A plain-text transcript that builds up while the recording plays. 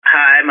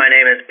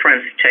is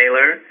Prince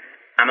Taylor.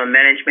 I'm a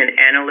management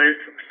analyst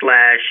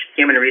 /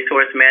 human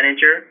resource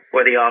manager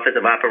for the Office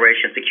of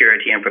Operations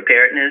Security and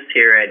Preparedness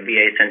here at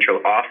VA Central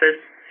Office.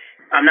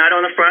 I'm not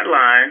on the front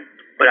line,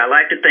 but I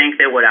like to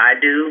think that what I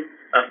do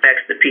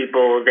affects the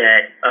people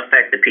that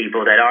affect the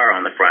people that are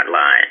on the front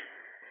line.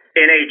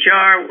 In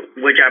HR,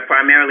 which I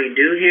primarily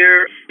do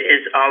here,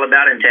 is all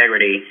about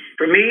integrity.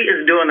 For me,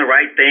 it's doing the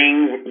right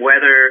thing,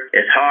 whether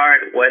it's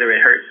hard, whether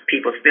it hurts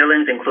people's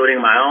feelings,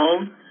 including my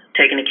own,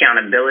 taking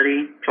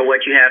accountability for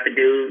what you have to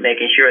do,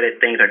 making sure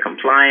that things are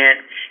compliant,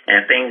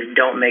 and if things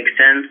don't make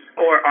sense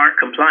or aren't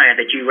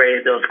compliant, that you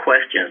raise those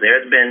questions.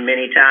 There's been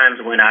many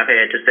times when I've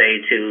had to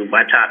say to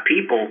my top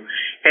people,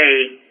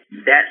 hey,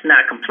 that's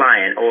not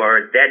compliant,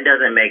 or that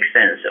doesn't make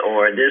sense,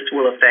 or this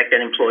will affect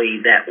an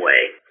employee that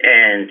way.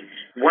 And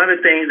one of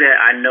the things that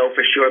I know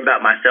for sure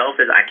about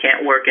myself is I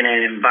can't work in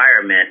an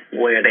environment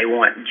where they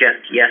want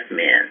just yes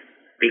men,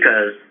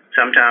 because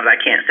sometimes I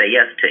can't say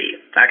yes to you.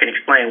 I can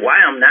explain why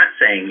I'm not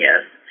saying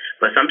yes,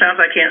 but sometimes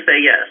I can't say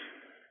yes.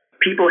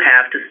 People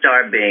have to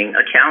start being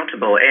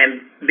accountable and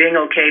being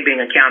okay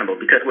being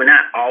accountable, because we're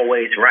not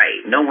always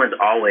right. No one's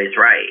always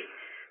right.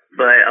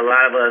 But a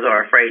lot of us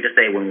are afraid to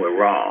say when we're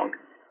wrong.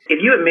 If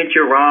you admit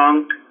you're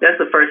wrong, that's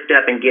the first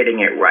step in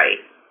getting it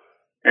right.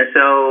 And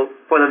so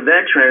for the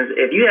veterans,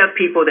 if you have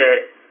people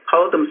that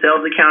hold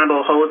themselves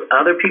accountable, hold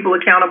other people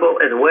accountable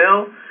as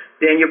well,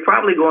 then you're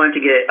probably going to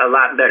get a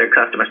lot better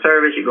customer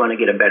service. You're going to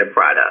get a better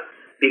product,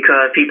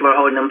 because people are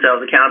holding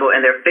themselves accountable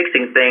and they're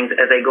fixing things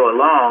as they go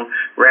along,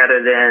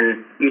 rather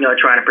than,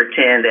 trying to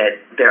pretend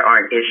that there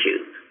aren't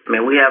issues. I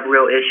mean, we have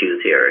real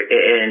issues here.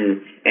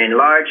 In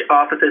large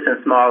offices and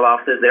small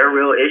offices, there are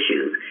real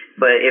issues.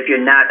 But if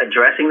you're not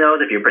addressing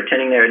those, if you're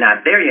pretending they're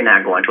not there, you're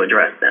not going to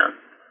address them.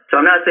 So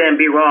I'm not saying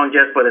be wrong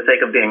just for the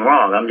sake of being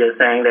wrong. I'm just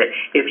saying that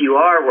if you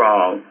are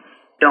wrong,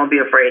 don't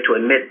be afraid to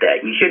admit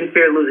that. You shouldn't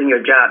fear losing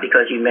your job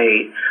because you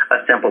made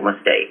a simple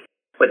mistake.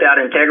 Without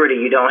integrity,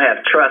 you don't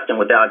have trust. And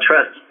without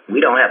trust,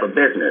 we don't have a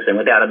business. And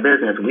without a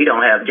business, we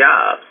don't have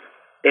jobs.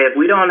 If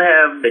we don't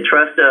have the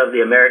trust of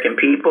the American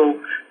people,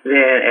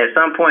 then at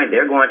some point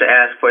they're going to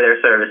ask for their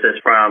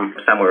services from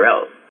somewhere else.